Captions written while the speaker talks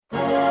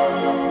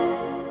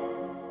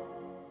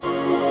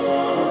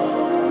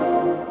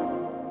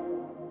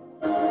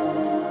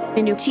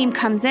A new team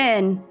comes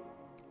in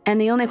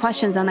and the only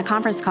questions on the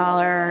conference call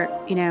are,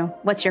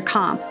 what's your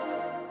comp?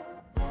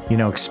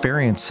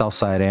 Experienced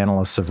sell-side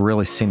analysts have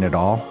really seen it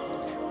all.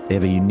 They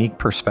have a unique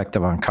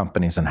perspective on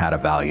companies and how to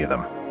value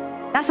them.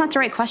 That's not the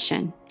right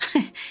question.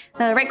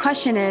 The right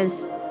question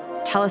is,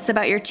 tell us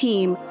about your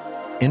team.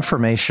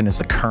 Information is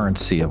the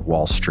currency of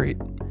Wall Street,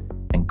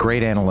 and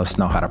great analysts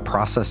know how to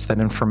process that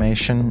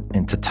information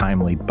into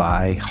timely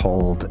buy,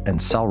 hold,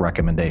 and sell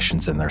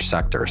recommendations in their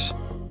sectors.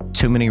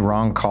 Too many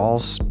wrong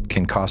calls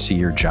can cost you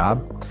your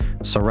job,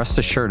 so rest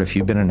assured if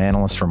you've been an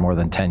analyst for more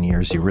than 10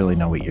 years, you really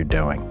know what you're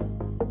doing.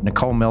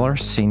 Nicole Miller,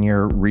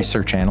 Senior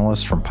Research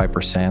Analyst from Piper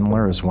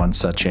Sandler, is one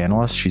such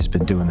analyst. She's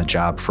been doing the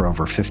job for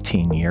over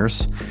 15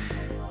 years,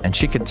 and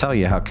she could tell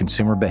you how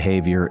consumer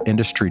behavior,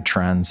 industry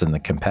trends, and the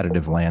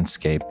competitive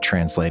landscape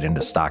translate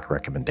into stock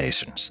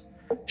recommendations.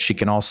 She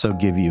can also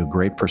give you a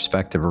great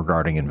perspective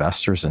regarding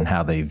investors and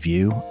how they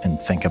view and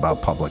think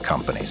about public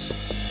companies.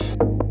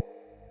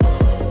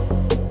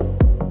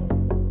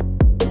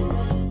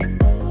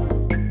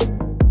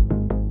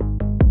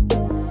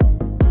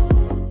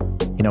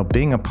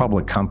 Being a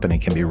public company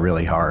can be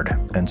really hard,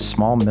 and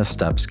small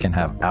missteps can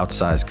have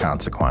outsized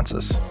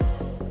consequences.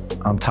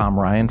 I'm Tom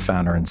Ryan,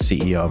 founder and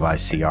CEO of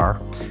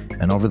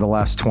ICR, and over the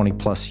last 20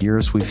 plus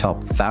years, we've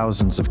helped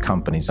thousands of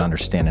companies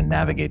understand and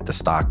navigate the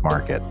stock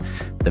market,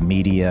 the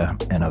media,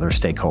 and other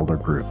stakeholder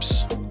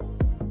groups.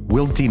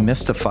 We'll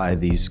demystify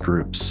these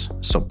groups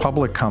so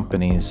public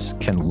companies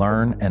can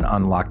learn and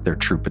unlock their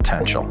true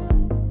potential.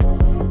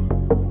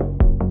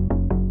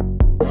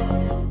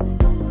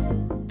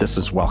 This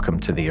is Welcome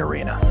to the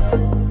Arena.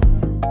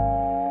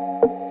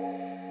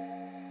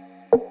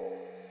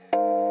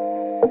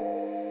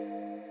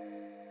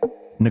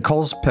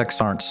 Nicole's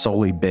picks aren't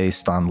solely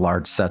based on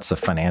large sets of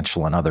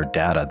financial and other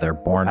data. They're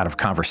born out of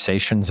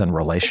conversations and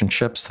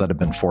relationships that have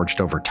been forged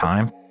over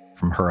time,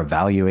 from her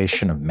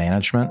evaluation of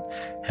management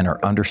and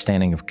her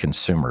understanding of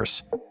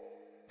consumers.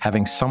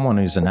 Having someone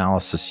whose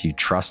analysis you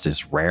trust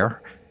is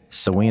rare,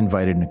 so we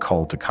invited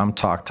Nicole to come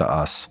talk to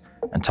us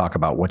and talk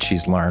about what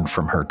she's learned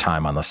from her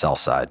time on the sell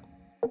side.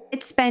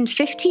 It's been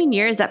 15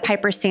 years at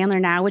Piper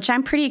Sandler now, which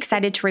I'm pretty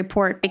excited to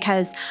report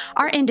because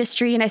our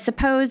industry, and I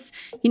suppose,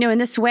 in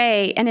this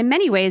way, and in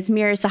many ways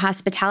mirrors the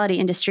hospitality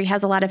industry,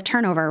 has a lot of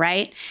turnover,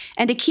 right?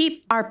 And to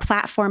keep our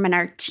platform and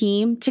our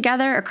team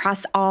together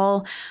across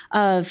all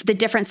of the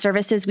different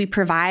services we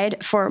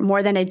provide for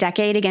more than a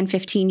decade, again,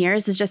 15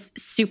 years, is just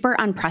super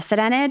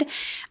unprecedented.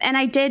 And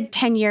I did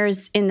 10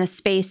 years in the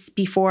space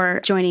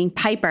before joining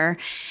Piper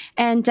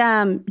and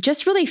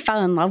just really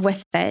fell in love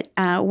with it.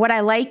 What I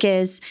like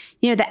is,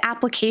 the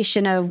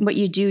application of what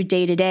you do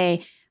day to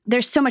day.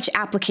 There's so much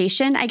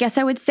application, I guess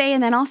I would say.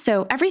 And then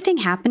also everything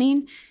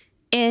happening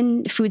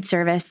in food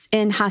service,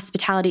 in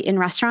hospitality, in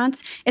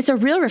restaurants, it's a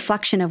real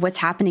reflection of what's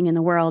happening in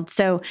the world.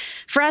 So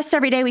for us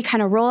every day, we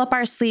kind of roll up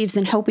our sleeves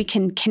and hope we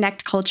can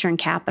connect culture and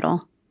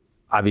capital.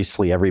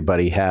 Obviously,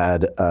 everybody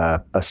had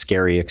a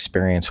scary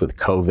experience with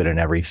COVID and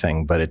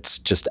everything, but it's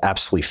just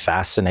absolutely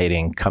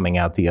fascinating coming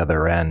out the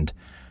other end.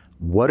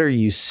 What are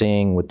you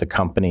seeing with the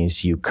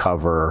companies you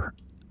cover?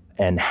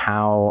 And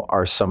how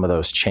are some of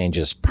those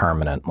changes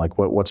permanent? Like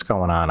what's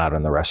going on out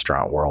in the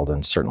restaurant world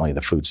and certainly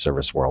the food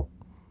service world?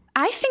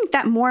 I think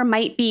that more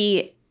might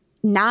be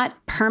not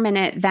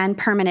permanent than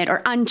permanent,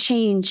 or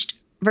unchanged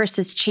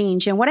versus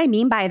change. And what I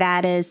mean by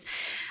that is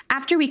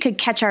after we could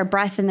catch our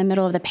breath in the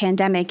middle of the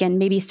pandemic and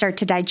maybe start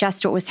to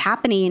digest what was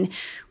happening,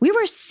 we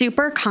were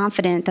super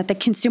confident that the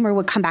consumer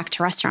would come back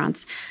to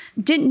restaurants.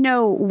 Didn't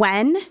know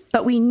when,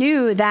 but we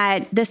knew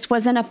that this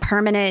wasn't a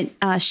permanent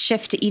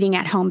shift to eating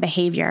at home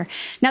behavior.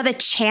 Now, the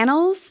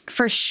channels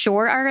for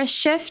sure are a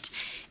shift,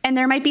 and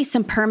there might be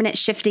some permanent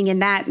shifting in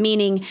that,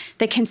 meaning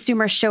the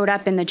consumer showed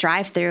up in the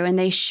drive-thru and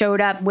they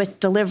showed up with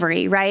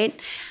delivery, right?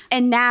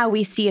 And now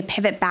we see a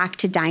pivot back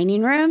to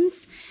dining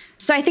rooms.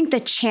 So I think the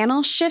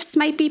channel shifts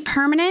might be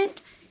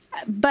permanent,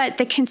 but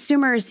the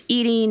consumer's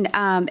eating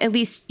at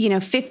least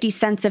 50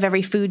 cents of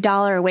every food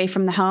dollar away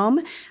from the home.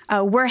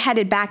 We're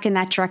headed back in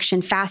that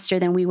direction faster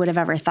than we would have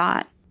ever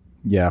thought.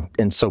 Yeah.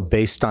 And so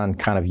based on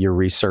kind of your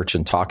research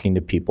and talking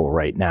to people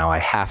right now, I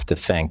have to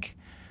think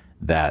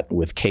that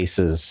with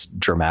cases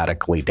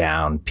dramatically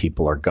down,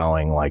 people are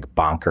going like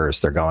bonkers.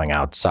 They're going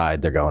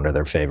outside. They're going to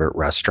their favorite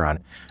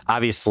restaurant.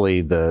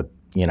 Obviously, the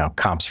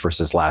comps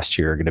versus last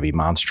year are going to be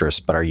monstrous,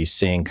 but are you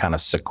seeing kind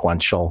of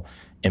sequential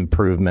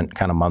improvement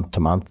kind of month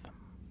to month?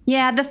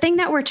 Yeah, the thing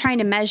that we're trying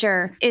to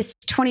measure is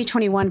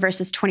 2021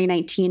 versus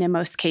 2019 in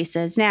most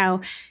cases.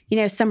 Now,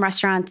 some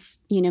restaurants,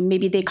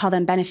 maybe they call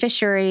them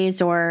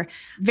beneficiaries, or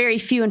very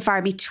few and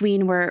far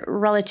between were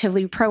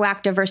relatively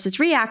proactive versus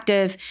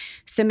reactive.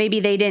 So maybe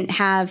they didn't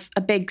have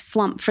a big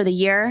slump for the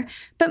year,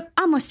 but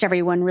almost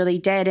everyone really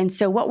did. And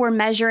so what we're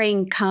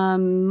measuring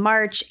come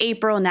March,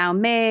 April, now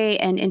May,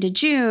 and into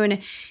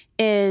June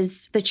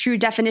is the true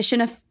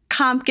definition of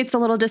comp gets a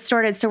little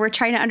distorted. So we're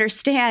trying to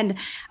understand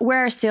where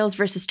our sales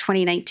versus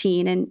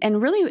 2019,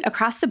 and really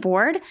across the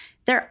board,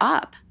 they're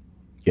up.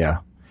 Yeah.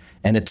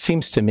 And it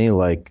seems to me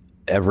like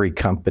every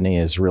company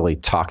is really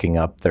talking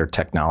up their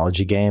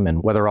technology game,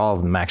 and whether all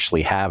of them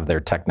actually have their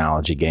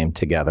technology game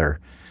together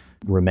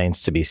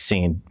remains to be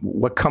seen.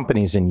 What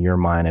companies in your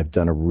mind have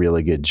done a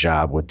really good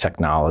job with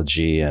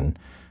technology and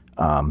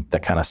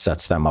that kind of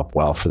sets them up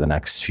well for the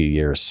next few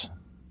years?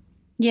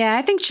 Yeah,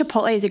 I think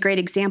Chipotle is a great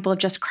example of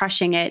just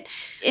crushing it.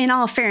 In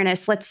all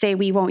fairness, let's say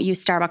we won't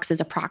use Starbucks as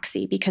a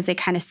proxy because they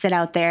kind of sit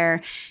out there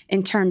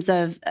in terms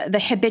of the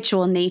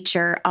habitual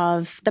nature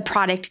of the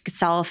product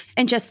itself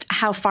and just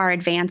how far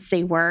advanced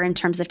they were in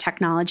terms of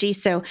technology.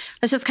 So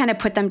let's just kind of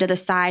put them to the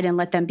side and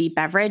let them be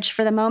beverage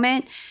for the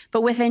moment.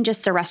 But within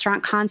just the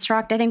restaurant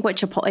construct, I think what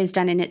Chipotle has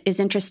done in it is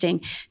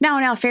interesting. Now,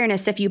 in all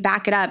fairness, if you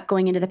back it up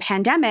going into the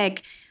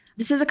pandemic,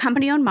 this is a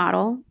company-owned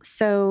model,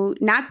 so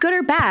not good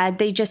or bad.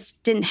 They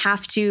just didn't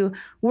have to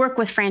work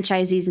with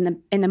franchisees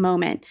in the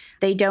moment.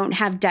 They don't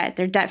have debt.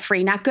 They're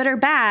debt-free. Not good or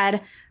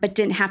bad, but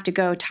didn't have to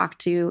go talk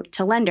to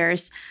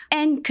lenders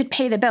and could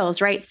pay the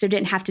bills, right? So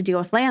didn't have to deal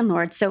with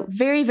landlords. So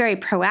very, very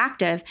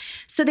proactive.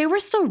 So they were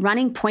still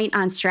running point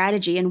on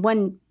strategy, and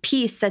one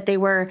piece that they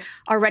were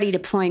already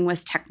deploying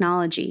was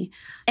technology.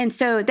 And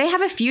so they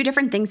have a few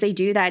different things they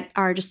do that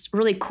are just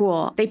really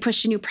cool. They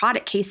pushed a new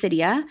product,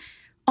 Quesadilla,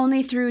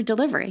 only through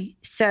delivery.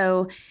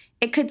 So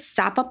it could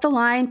stop up the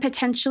line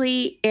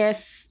potentially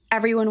if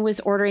everyone was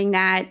ordering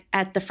that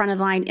at the front of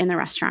the line in the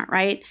restaurant,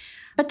 right?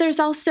 But there's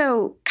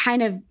also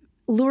kind of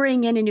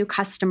luring in a new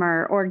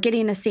customer or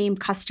getting the same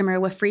customer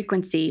with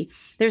frequency.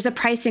 There's a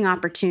pricing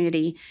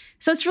opportunity.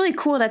 So it's really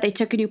cool that they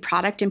took a new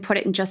product and put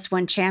it in just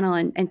one channel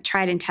and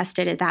tried and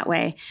tested it that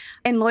way.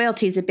 And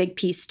loyalty is a big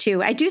piece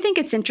too. I do think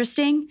it's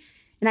interesting.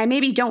 And I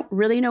maybe don't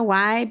really know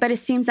why, but it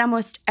seems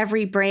almost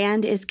every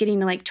brand is getting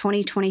to like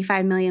 20,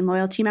 25 million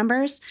loyalty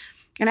members.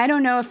 And I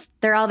don't know if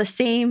they're all the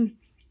same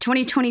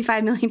 20,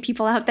 25 million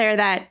people out there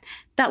that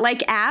like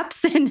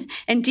apps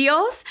and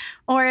deals,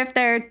 or if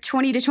they're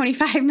 20 to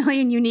 25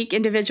 million unique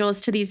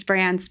individuals to these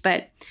brands,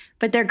 but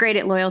they're great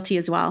at loyalty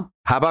as well.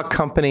 How about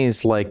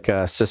companies like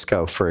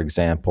Sysco, for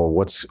example?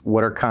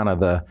 What are kind of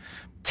the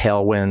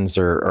tailwinds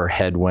or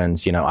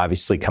headwinds? You know,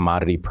 obviously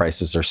commodity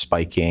prices are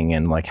spiking,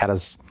 and like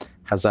how's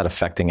that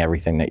affecting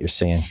everything that you're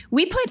seeing?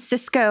 We put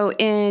Sysco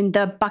in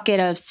the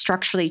bucket of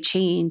structurally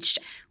changed,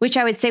 which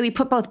I would say we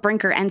put both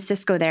Brinker and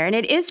Sysco there. And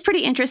it is pretty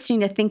interesting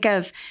to think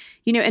of,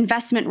 you know,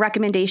 investment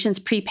recommendations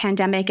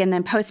pre-pandemic and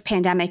then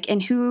post-pandemic,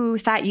 and who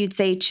thought you'd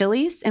say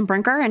Chili's and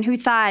Brinker, and who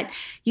thought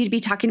you'd be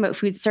talking about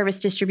food service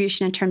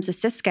distribution in terms of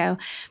Sysco.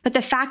 But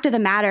the fact of the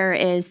matter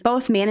is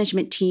both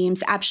management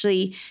teams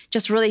actually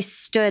just really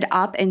stood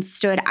up and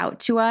stood out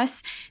to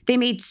us. They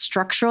made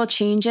structural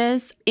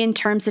changes in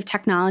terms of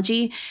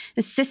technology.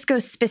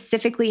 Sysco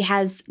specifically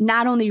has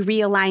not only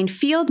realigned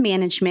field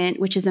management,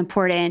 which is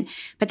important,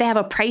 but they have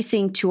a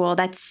pricing tool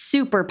that's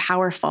super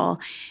powerful,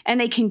 and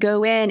they can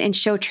go in and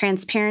show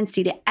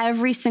transparency to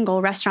every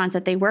single restaurant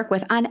that they work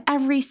with on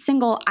every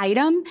single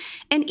item.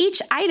 And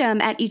each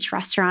item at each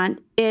restaurant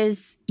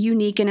is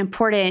unique and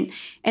important.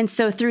 And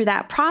so through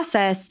that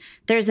process,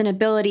 there's an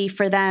ability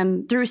for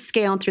them through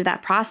scale and through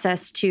that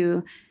process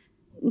to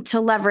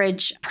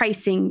leverage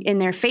pricing in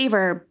their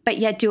favor, but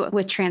yet do it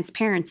with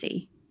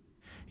transparency.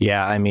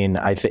 Yeah, I mean,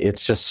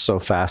 it's just so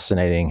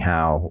fascinating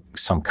how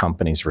some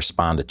companies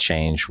respond to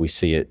change. We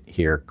see it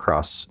here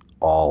across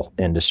all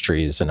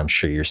industries, and I'm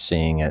sure you're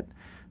seeing it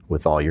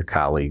with all your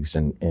colleagues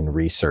in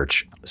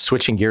research.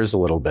 Switching gears a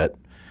little bit,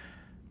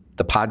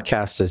 the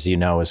podcast, as you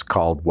know, is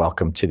called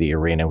Welcome to the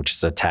Arena, which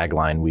is a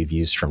tagline we've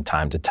used from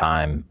time to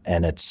time.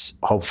 And it's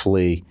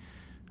hopefully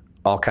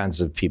all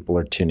kinds of people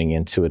are tuning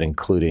into it,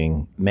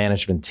 including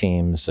management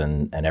teams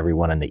and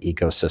everyone in the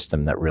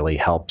ecosystem that really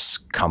helps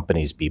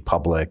companies be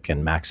public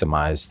and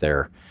maximize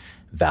their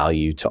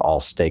value to all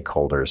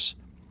stakeholders.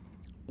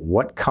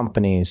 What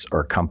companies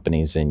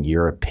in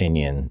your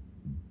opinion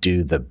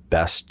do the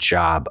best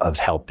job of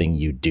helping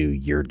you do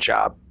your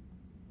job?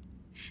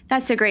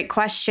 That's a great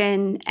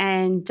question.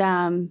 And,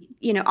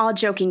 all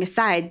joking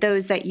aside,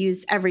 those that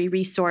use every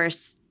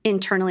resource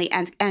internally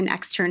and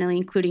externally,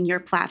 including your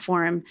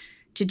platform,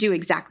 to do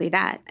exactly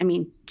that. I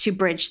mean, to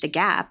bridge the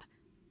gap.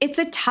 It's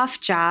a tough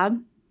job,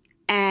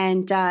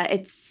 and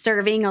it's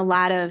serving a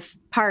lot of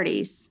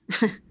parties.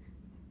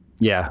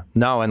 Yeah.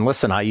 No, and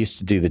listen, I used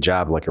to do the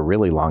job like a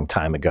really long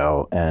time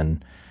ago,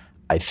 and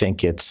I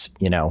think it's,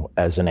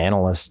 as an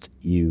analyst,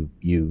 you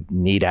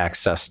need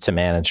access to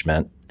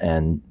management.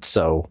 And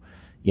so,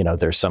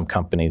 there's some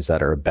companies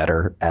that are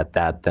better at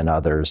that than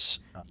others.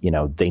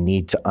 They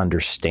need to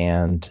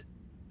understand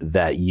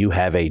that you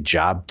have a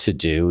job to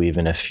do,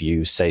 even if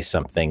you say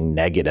something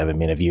negative. I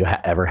mean, have you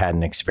ever had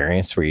an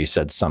experience where you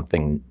said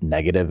something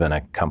negative and a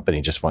company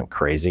just went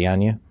crazy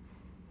on you?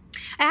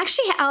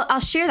 I'll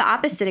share the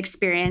opposite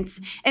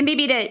experience, and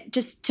maybe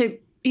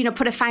to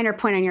put a finer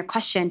point on your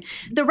question.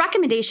 The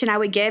recommendation I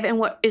would give, and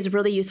what is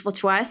really useful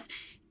to us,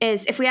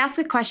 is if we ask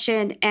a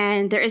question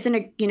and there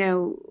isn't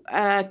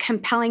a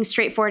compelling,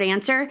 straightforward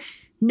answer,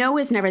 no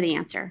is never the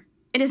answer.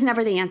 It is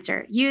never the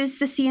answer. Use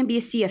the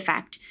CNBC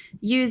effect.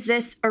 Use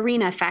this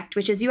arena effect,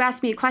 which is you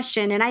ask me a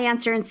question and I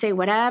answer and say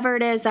whatever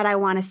it is that I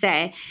want to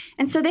say.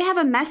 And so they have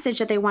a message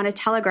that they want to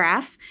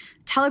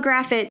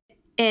telegraph it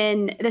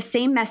in the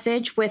same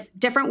message with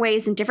different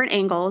ways and different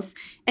angles,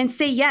 and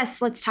say,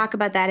 yes, let's talk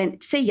about that,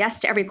 and say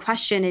yes to every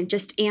question and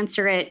just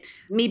answer it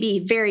maybe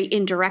very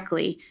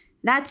indirectly.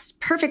 That's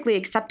perfectly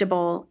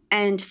acceptable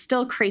and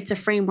still creates a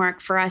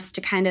framework for us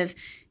to kind of,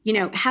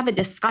 have a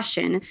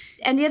discussion.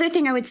 And the other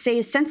thing I would say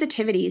is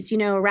sensitivities,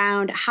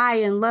 around high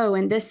and low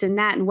and this and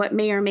that and what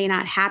may or may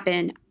not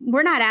happen.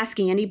 We're not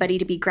asking anybody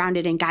to be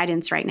grounded in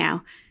guidance right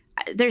now.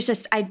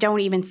 I don't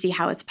even see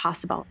how it's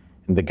possible.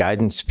 The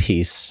guidance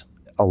piece,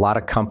 a lot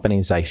of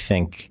companies, I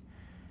think,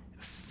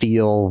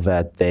 feel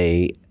that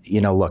they,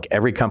 look,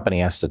 every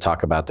company has to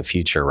talk about the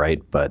future,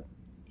 right? But,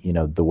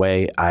 the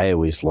way I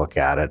always look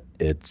at it,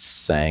 it's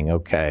saying,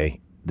 okay,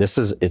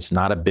 it's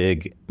not a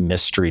big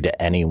mystery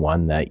to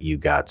anyone that you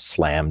got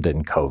slammed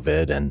in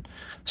COVID and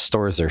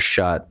stores are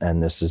shut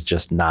and this is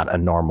just not a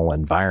normal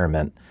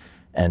environment.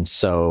 And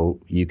so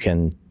you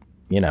can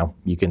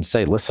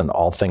say, listen,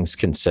 all things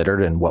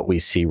considered and what we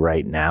see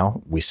right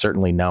now, we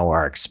certainly know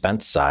our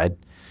expense side.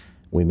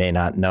 We may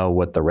not know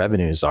what the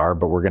revenues are,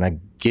 but we're going to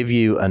give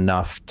you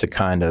enough to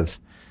kind of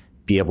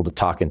be able to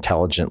talk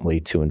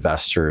intelligently to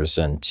investors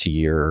and to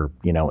your,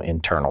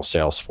 internal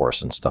sales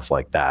force and stuff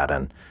like that.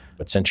 And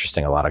it's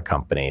interesting, a lot of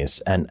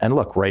companies, and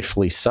look,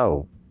 rightfully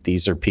so,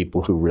 these are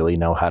people who really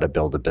know how to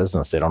build a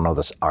business. They don't know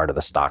this art of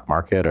the stock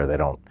market, or they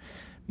don't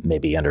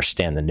maybe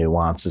understand the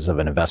nuances of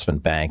an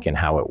investment bank and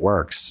how it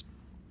works.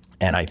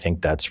 And I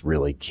think that's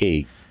really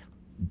key.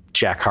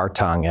 Jack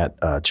Hartung at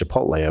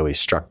Chipotle always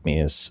struck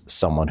me as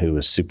someone who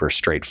was super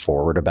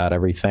straightforward about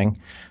everything,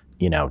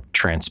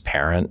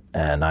 transparent.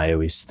 And I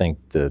always think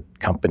the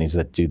companies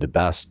that do the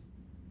best,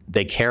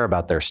 they care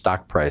about their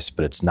stock price,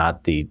 but it's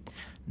not the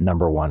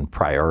number one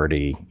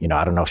priority.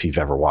 I don't know if you've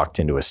ever walked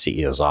into a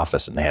CEO's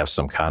office and they have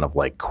some kind of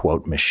like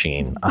quote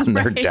machine on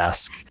their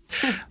desk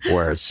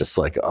where it's just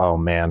like, oh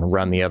man,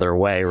 run the other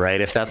way,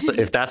 right? If that's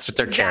what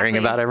they're caring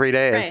about every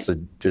day, it's a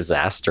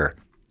disaster.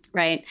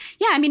 Right.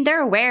 Yeah. I mean,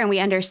 they're aware and we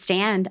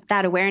understand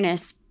that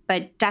awareness,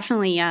 but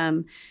definitely,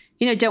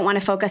 don't want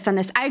to focus on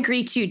this. I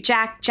agree too.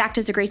 Jack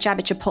does a great job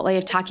at Chipotle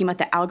of talking about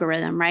the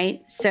algorithm, right?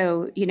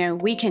 So,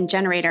 we can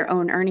generate our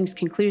own earnings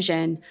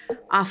conclusion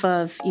off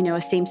of,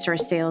 a same store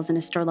sales and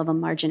a store level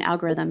margin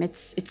algorithm.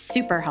 It's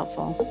super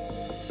helpful.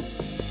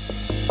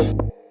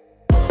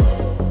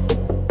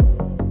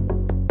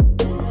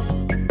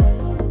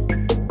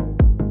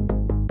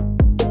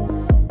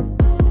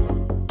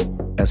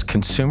 As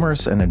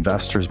consumers and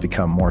investors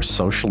become more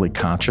socially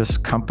conscious,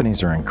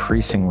 companies are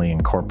increasingly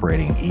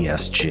incorporating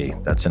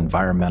ESG, that's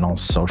environmental,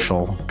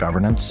 social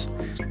governance,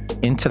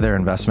 into their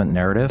investment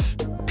narrative.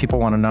 People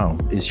want to know,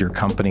 is your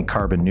company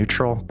carbon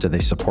neutral? Do they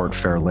support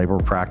fair labor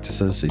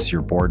practices? Is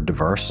your board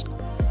diverse?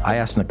 I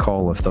asked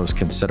Nicole if those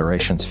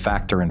considerations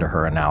factor into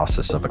her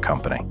analysis of a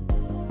company.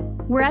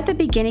 We're at the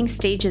beginning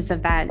stages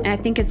of that, and I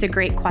think it's a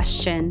great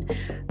question.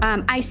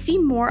 I see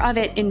more of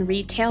it in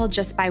retail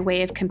just by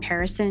way of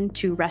comparison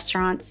to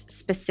restaurants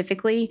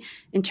specifically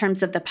in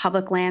terms of the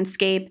public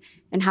landscape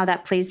and how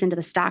that plays into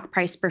the stock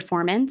price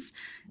performance.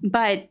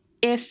 But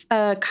if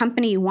a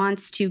company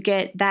wants to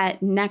get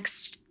that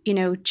next,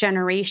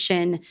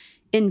 generation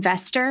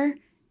investor,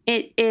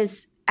 it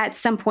is at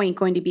some point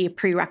going to be a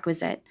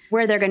prerequisite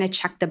where they're going to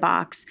check the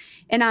box.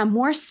 And on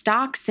more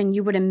stocks than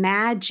you would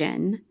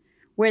imagine,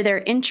 where they're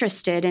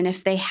interested, and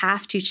if they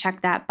have to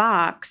check that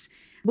box,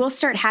 we'll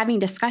start having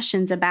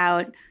discussions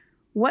about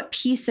what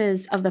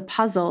pieces of the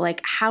puzzle,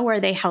 like how are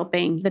they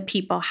helping the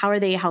people, how are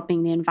they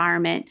helping the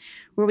environment,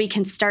 where we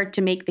can start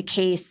to make the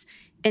case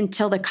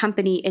until the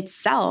company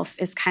itself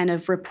is kind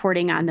of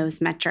reporting on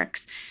those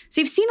metrics.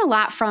 So you've seen a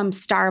lot from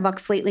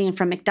Starbucks lately and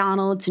from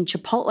McDonald's and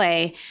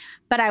Chipotle,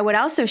 but I would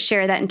also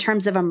share that in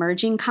terms of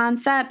emerging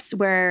concepts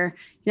where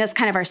that's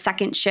kind of our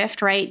second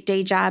shift, right?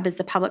 Day job is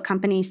the public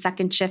company.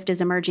 Second shift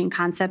is emerging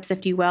concepts,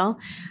 if you will.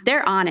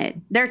 They're on it.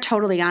 They're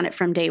totally on it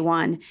from day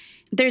one.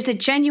 There's a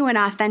genuine,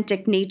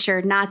 authentic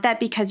nature, not that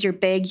because you're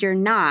big, you're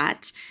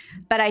not.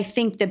 But I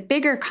think the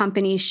bigger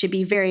companies should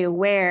be very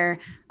aware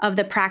of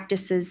the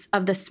practices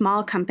of the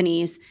small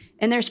companies.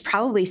 And there's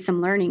probably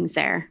some learnings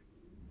there.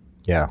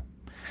 Yeah.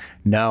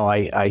 No,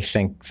 I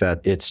think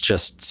that it's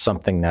just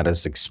something that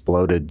has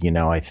exploded.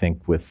 I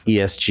think with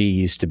ESG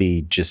used to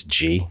be just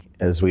G,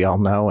 as we all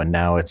know, and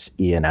now it's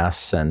E and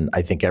S. And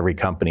I think every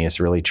company is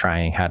really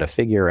trying how to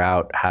figure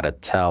out how to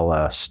tell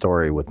a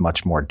story with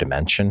much more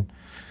dimension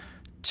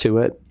to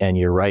it. And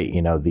you're right,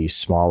 these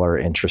smaller,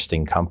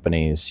 interesting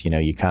companies,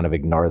 you kind of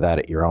ignore that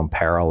at your own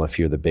peril if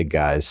you're the big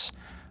guys.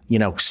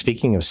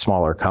 Speaking of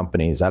smaller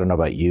companies, I don't know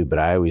about you, but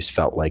I always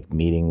felt like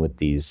meeting with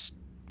these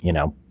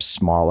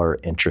smaller,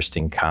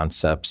 interesting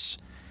concepts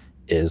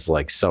is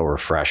like so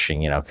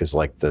refreshing, because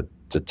like the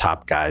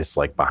top guys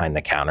like behind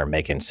the counter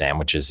making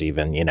sandwiches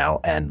even,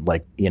 and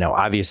like,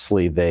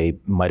 obviously they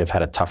might have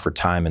had a tougher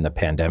time in the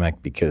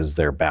pandemic because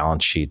their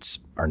balance sheets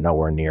are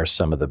nowhere near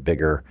some of the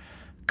bigger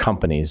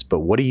companies. But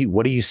what are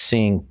you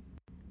seeing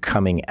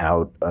coming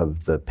out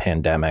of the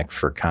pandemic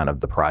for kind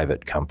of the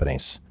private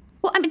companies?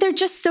 Well, I mean, they're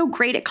just so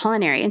great at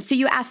culinary. And so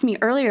you asked me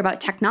earlier about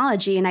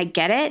technology, and I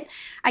get it.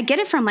 I get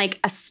it from like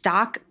a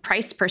stock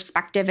price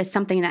perspective as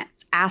something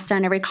that's asked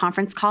on every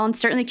conference call and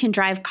certainly can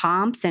drive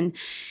comps and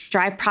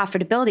drive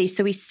profitability.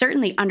 So we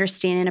certainly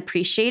understand and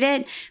appreciate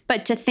it.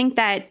 But to think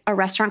that a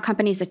restaurant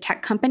company is a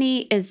tech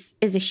company is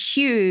a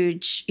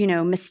huge,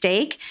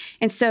 mistake.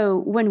 And so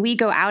when we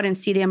go out and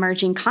see the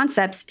emerging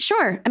concepts,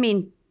 sure, I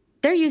mean,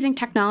 they're using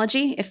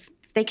technology. If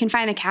they can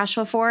find the cash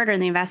flow for it or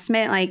the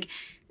investment, like,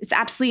 it's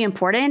absolutely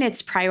important.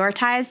 It's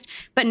prioritized.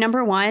 But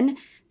number one,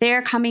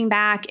 they're coming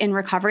back in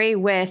recovery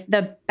with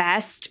the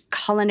best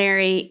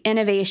culinary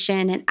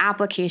innovation and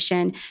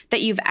application that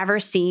you've ever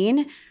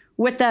seen,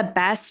 with the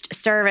best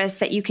service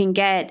that you can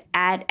get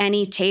at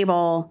any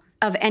table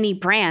of any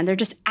brand. They're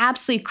just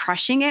absolutely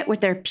crushing it with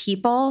their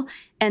people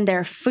and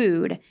their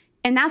food.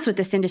 And that's what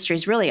this industry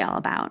is really all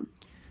about.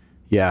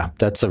 Yeah,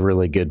 that's a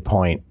really good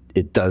point.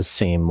 It does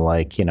seem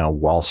like,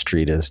 Wall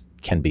Street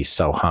can be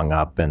so hung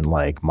up in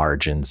like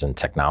margins and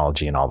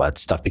technology and all that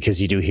stuff,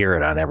 because you do hear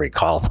it on every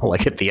call.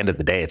 Like at the end of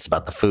the day, it's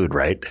about the food,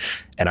 right?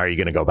 And are you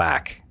going to go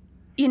back?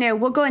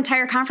 We'll go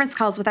entire conference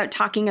calls without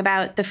talking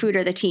about the food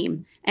or the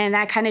team. And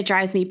that kind of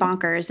drives me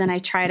bonkers. And I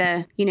try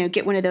to,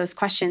 get one of those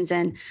questions.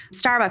 And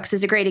Starbucks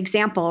is a great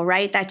example,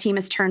 right? That team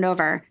is turned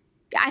over.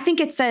 I think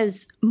it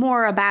says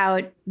more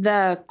about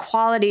the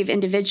quality of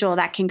individual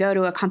that can go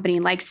to a company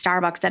like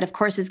Starbucks that, of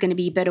course, is going to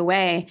be bid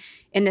away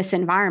in this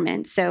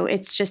environment. So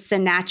it's just the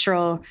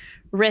natural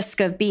risk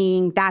of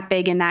being that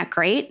big and that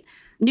great.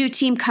 New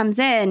team comes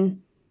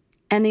in,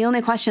 and the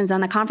only questions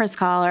on the conference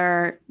call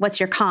are, what's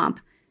your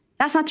comp?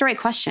 That's not the right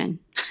question.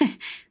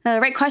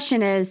 The right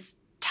question is,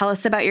 tell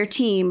us about your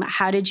team.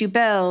 How did you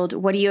build?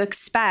 What do you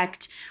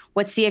expect?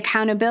 What's the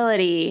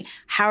accountability?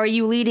 How are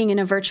you leading in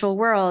a virtual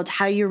world?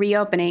 How are you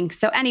reopening?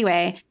 So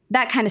anyway,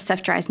 that kind of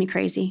stuff drives me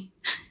crazy.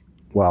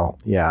 Well,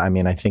 yeah, I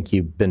mean, I think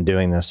you've been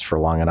doing this for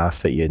long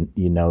enough that you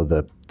know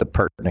the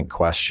pertinent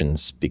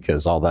questions,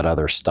 because all that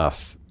other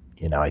stuff,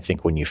 I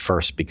think when you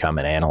first become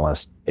an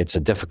analyst, it's a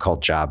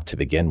difficult job to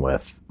begin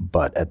with.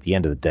 But at the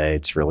end of the day,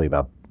 it's really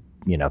about,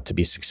 to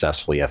be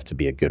successful, you have to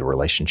be a good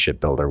relationship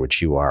builder,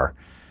 which you are.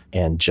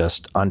 And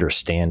just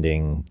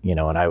understanding,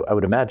 and I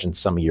would imagine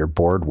some of your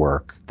board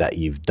work that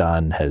you've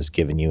done has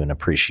given you an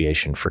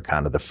appreciation for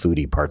kind of the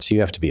foodie part. So you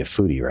have to be a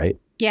foodie, right?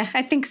 Yeah,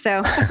 I think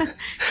so.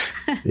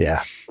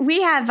 Yeah.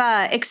 We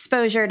have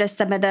exposure to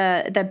some of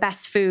the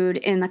best food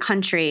in the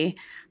country.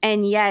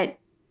 And yet,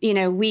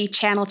 we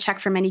channel check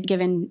from any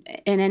given,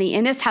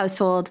 in this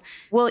household,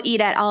 we'll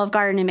eat at Olive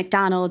Garden and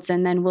McDonald's,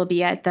 and then we'll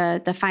be at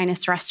the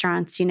finest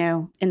restaurants,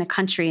 in the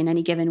country in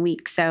any given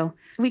week. So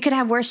we could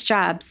have worse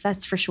jobs,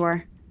 that's for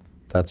sure.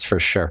 That's for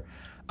sure.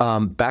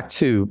 Back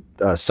to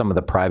some of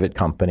the private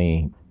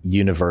company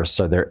universe,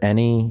 are there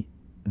any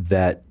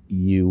that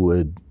you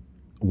would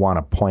want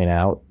to point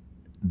out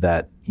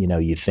that,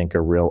 you think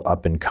are real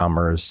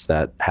up-and-comers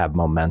that have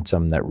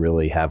momentum, that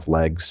really have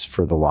legs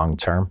for the long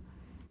term?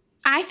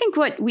 I think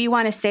what we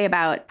want to say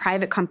about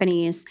private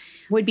companies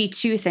would be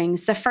two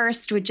things. The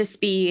first would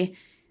just be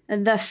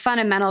the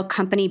fundamental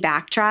company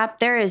backdrop.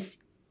 There is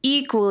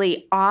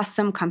equally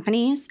awesome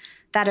companies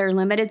that are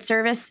limited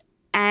service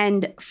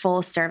and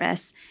full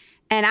service.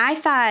 And I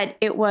thought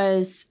it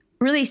was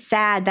really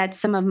sad that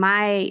some in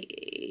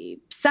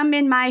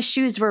my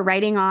shoes were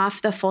writing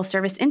off the full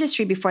service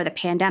industry before the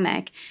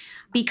pandemic,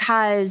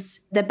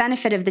 because the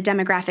benefit of the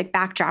demographic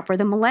backdrop, where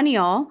the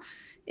millennial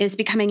is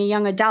becoming a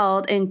young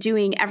adult and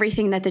doing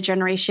everything that the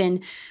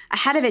generation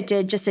ahead of it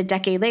did just a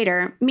decade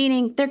later,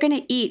 meaning they're going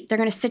to eat, they're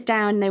going to sit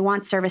down, and they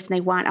want service and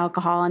they want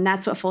alcohol. And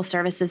that's what full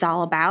service is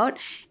all about.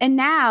 And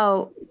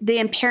now the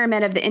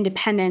impairment of the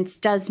independence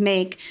does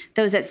make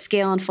those at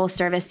scale and full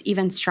service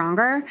even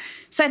stronger.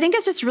 So I think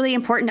it's just really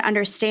important to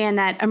understand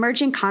that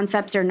emerging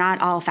concepts are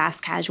not all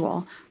fast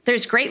casual.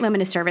 There's great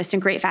limited service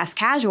and great fast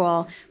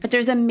casual, but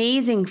there's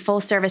amazing full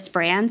service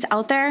brands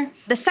out there.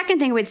 The second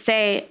thing I would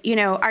say,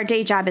 our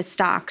day job is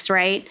stocks,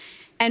 right?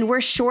 And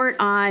we're short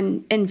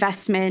on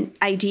investment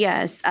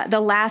ideas. The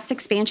last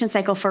expansion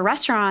cycle for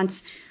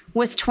restaurants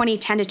was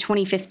 2010 to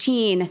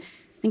 2015. I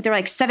think there were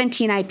like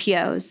 17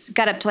 IPOs,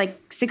 got up to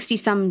like 60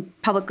 some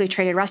publicly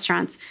traded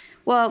restaurants.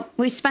 Well,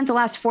 we spent the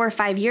last 4 or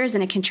 5 years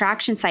in a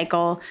contraction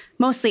cycle,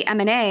 mostly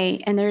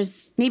M&A, and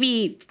there's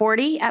maybe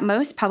 40 at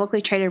most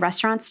publicly traded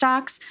restaurant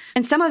stocks.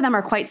 And some of them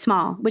are quite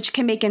small, which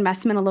can make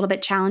investment a little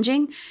bit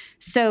challenging.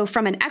 So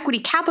from an equity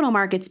capital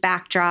markets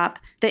backdrop,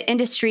 the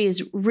industry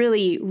is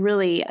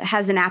really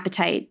has an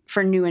appetite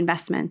for new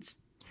investments.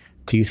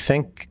 Do you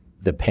think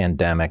the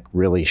pandemic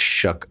really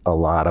shook a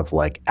lot of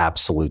like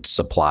absolute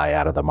supply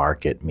out of the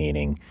market,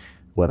 meaning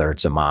whether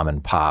it's a mom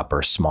and pop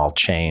or small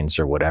chains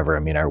or whatever? I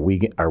mean, are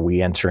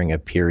we entering a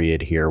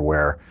period here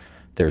where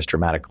there's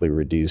dramatically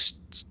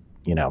reduced,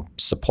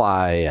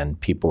 supply, and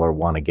people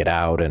want to get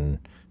out and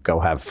go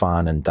have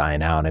fun and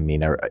dine out? I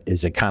mean,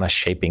 is it kind of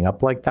shaping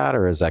up like that,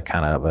 or is that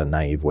kind of a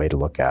naive way to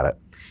look at it?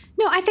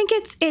 No, I think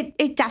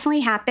it definitely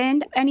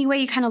happened. Any way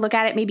you kind of look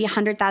at it, maybe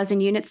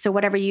 100,000 units. So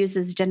whatever you use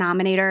as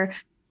denominator,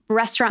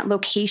 restaurant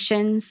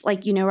locations,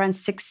 like, around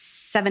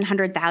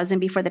 700,000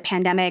 before the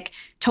pandemic.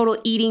 Total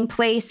eating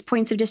place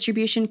points of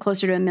distribution,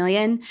 closer to 1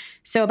 million.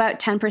 So about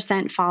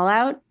 10%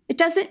 fallout. It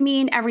doesn't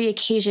mean every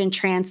occasion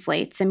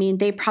translates. I mean,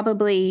 they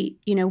probably,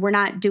 we're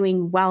not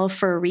doing well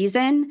for a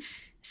reason.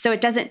 So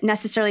it doesn't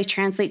necessarily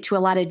translate to a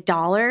lot of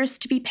dollars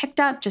to be picked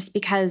up just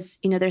because,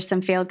 there's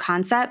some failed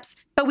concepts.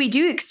 But we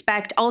do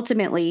expect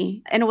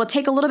ultimately, and it will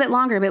take a little bit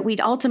longer, but we'd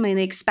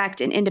ultimately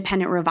expect an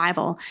independent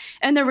revival.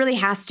 And there really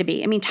has to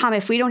be. I mean, Tom,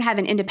 if we don't have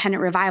an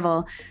independent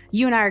revival,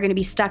 you and I are going to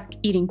be stuck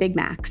eating Big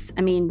Macs.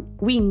 I mean,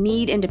 we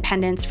need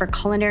independence for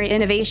culinary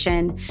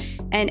innovation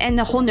and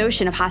the whole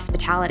notion of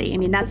hospitality. I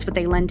mean, that's what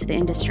they lend to the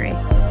industry.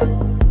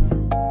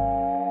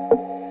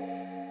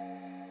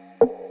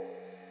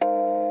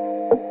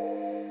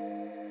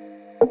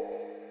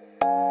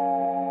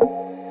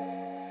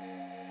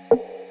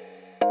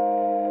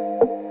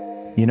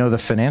 The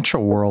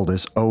financial world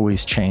is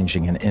always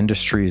changing and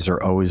industries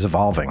are always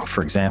evolving.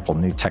 For example,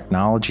 new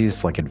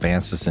technologies like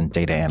advances in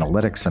data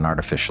analytics and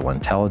artificial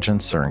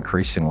intelligence are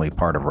increasingly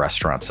part of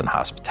restaurants and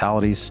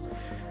hospitalities.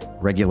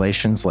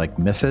 Regulations like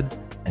MiFID,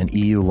 an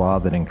EU law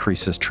that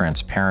increases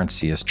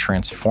transparency, has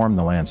transformed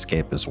the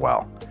landscape as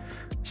well.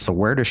 So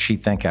where does she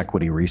think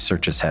equity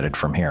research is headed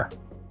from here?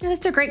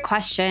 That's a great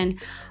question.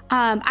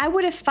 I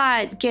would have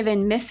thought,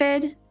 given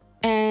MiFID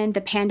and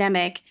the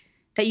pandemic,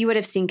 that you would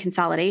have seen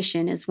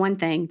consolidation is one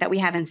thing that we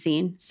haven't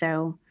seen.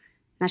 So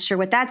not sure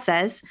what that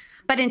says.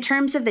 But in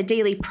terms of the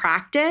daily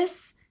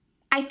practice,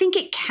 I think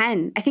it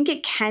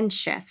can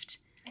shift.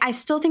 I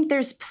still think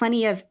there's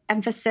plenty of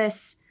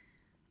emphasis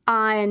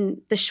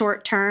on the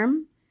short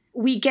term.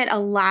 We get a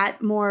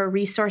lot more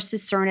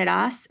resources thrown at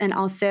us and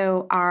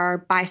also our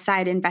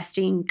buy-side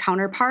investing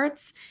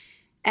counterparts.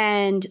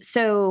 And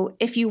so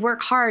if you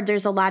work hard,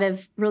 there's a lot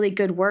of really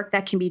good work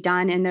that can be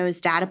done in those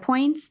data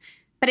points.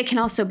 But it can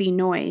also be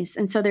noise.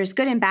 And so there's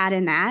good and bad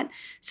in that.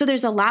 So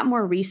there's a lot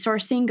more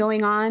resourcing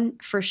going on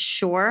for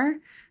sure.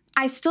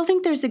 I still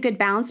think there's a good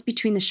balance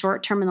between the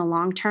short term and the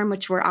long term,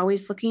 which we're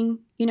always looking,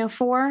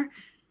 for.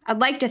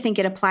 I'd like to think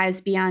it applies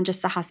beyond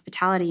just the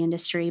hospitality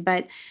industry.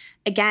 But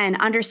again,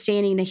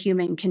 understanding the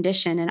human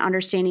condition and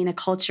understanding the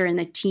culture and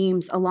the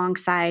teams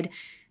alongside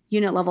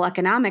unit level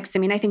economics. I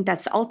mean, I think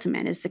that's the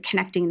ultimate, is the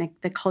connecting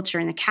the culture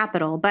and the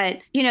capital.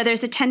 But,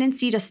 there's a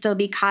tendency to still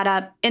be caught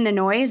up in the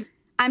noise.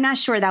 I'm not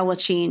sure that will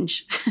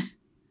change.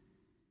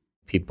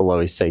 People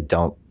always say,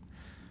 don't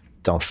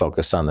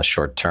focus on the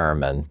short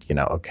term. And,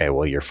 okay,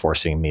 well, you're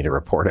forcing me to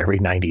report every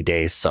 90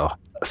 days. So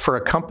for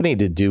a company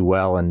to do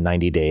well in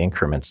 90-day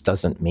increments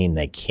doesn't mean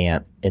they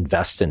can't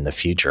invest in the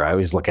future. I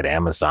always look at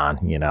Amazon,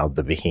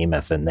 the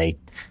behemoth, and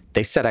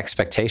they set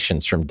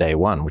expectations from day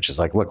one, which is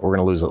like, look, we're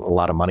going to lose a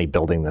lot of money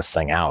building this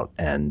thing out.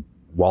 And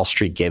Wall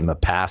Street gave them a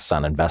pass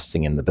on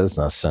investing in the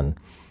business. And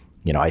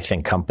I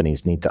think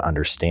companies need to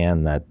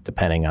understand that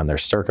depending on their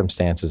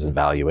circumstances and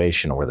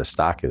valuation or where the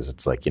stock is,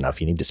 it's like,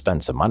 if you need to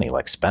spend some money,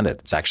 like spend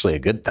it. It's actually a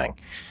good thing.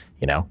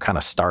 Kind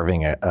of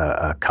starving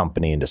a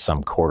company into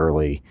some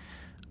quarterly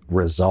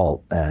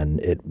result and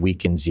it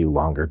weakens you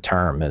longer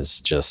term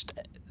is just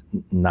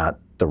not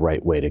the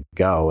right way to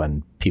go.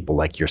 And people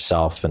like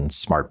yourself and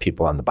smart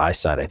people on the buy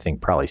side, I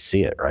think, probably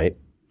see it, right?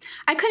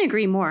 I couldn't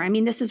agree more. I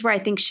mean, this is where I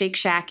think Shake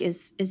Shack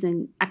is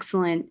an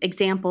excellent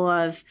example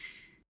of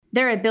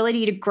their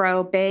ability to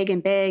grow big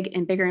and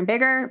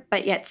bigger,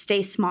 but yet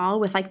stay small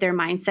with like their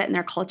mindset and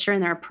their culture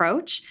and their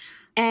approach,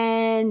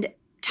 and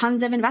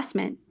tons of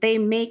investment. They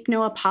make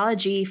no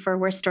apology for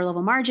where store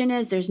level margin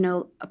is. There's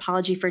no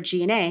apology for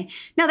G&A.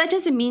 Now, that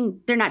doesn't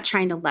mean they're not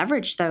trying to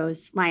leverage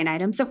those line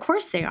items. Of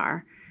course they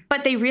are,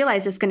 but they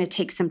realize it's going to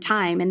take some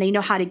time and they know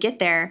how to get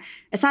there.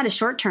 It's not a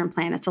short-term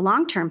plan. It's a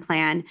long-term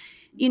plan.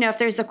 If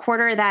there's a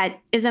quarter that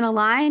isn't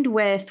aligned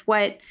with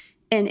what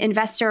an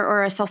investor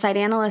or a sell-side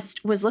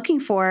analyst was looking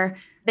for,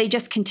 they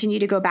just continue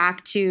to go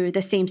back to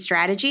the same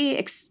strategy,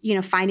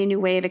 find a new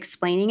way of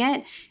explaining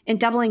it and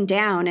doubling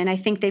down. And I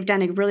think they've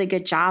done a really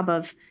good job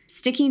of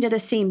sticking to the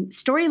same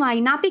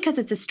storyline, not because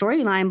it's a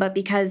storyline, but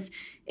because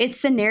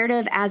it's the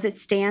narrative as it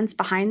stands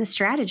behind the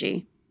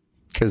strategy.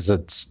 Because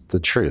it's the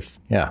truth.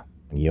 Yeah.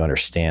 You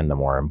understand the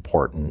more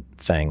important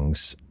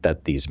things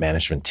that these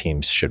management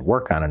teams should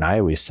work on. And I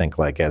always think,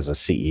 like, as a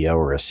CEO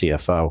or a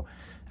CFO,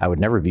 I would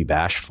never be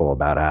bashful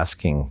about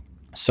asking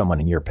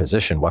someone in your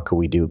position, what could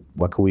we do?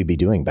 What could we be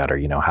doing better?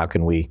 How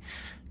can we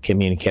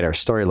communicate our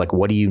story? Like,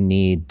 what do you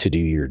need to do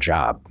your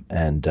job?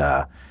 And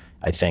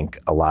I think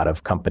a lot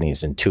of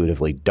companies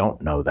intuitively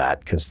don't know that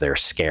because they're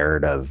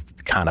scared of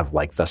kind of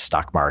like the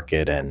stock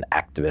market and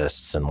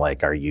activists and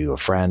like, are you a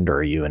friend or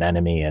are you an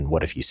enemy? And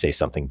what if you say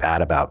something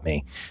bad about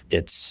me?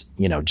 It's,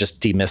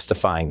 just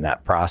demystifying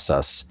that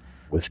process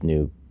with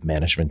new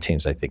management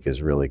teams, I think,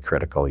 is really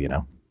critical,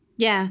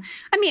 Yeah.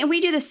 I mean, we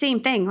do the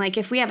same thing. Like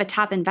if we have a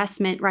top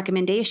investment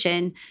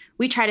recommendation,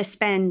 we try to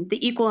spend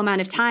the equal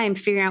amount of time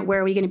figuring out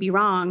where are we going to be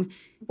wrong.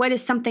 What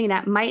is something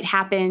that might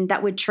happen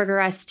that would trigger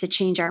us to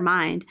change our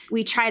mind?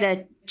 We try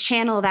to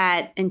channel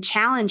that and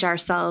challenge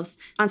ourselves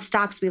on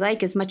stocks we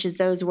like as much as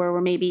those where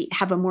we maybe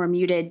have a more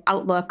muted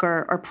outlook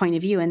or point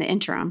of view in the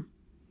interim.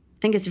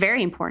 think it's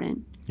very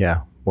important.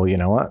 Yeah. Well, you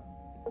know what?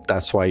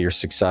 That's why you're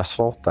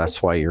successful.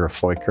 That's why you're a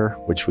Foiker,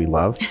 which we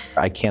love.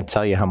 I can't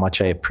tell you how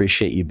much I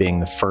appreciate you being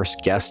the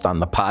first guest on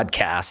the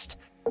podcast.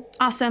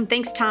 Awesome.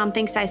 Thanks, Tom.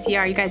 Thanks,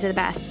 ICR. You guys are the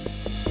best.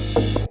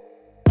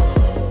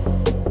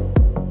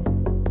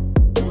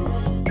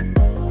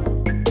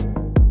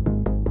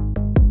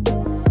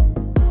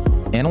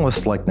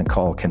 Analysts like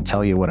Nicole can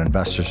tell you what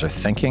investors are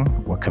thinking,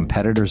 what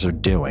competitors are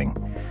doing,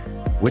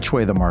 which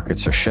way the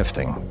markets are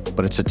shifting,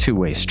 but it's a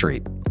two-way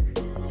street.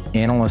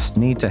 Analysts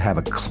need to have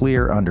a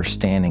clear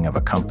understanding of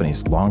a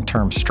company's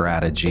long-term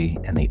strategy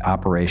and the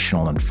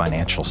operational and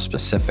financial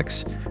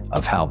specifics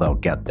of how they'll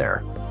get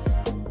there.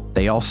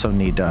 They also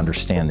need to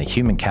understand the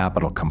human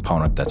capital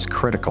component that's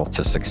critical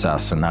to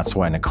success, and that's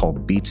why Nicole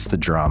beats the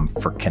drum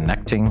for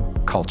connecting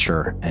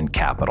culture and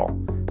capital.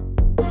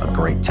 A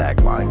great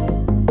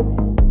tagline.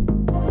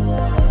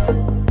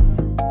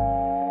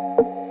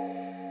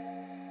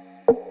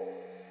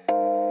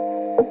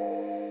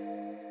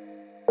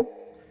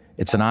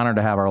 It's an honor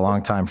to have our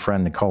longtime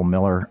friend Nicole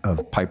Miller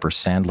of Piper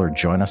Sandler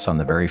join us on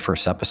the very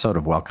first episode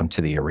of Welcome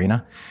to the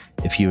Arena.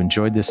 If you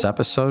enjoyed this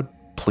episode,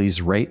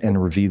 please rate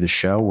and review the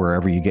show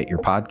wherever you get your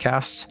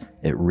podcasts.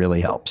 It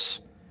really helps.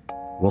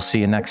 We'll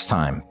see you next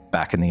time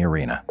back in the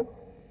arena.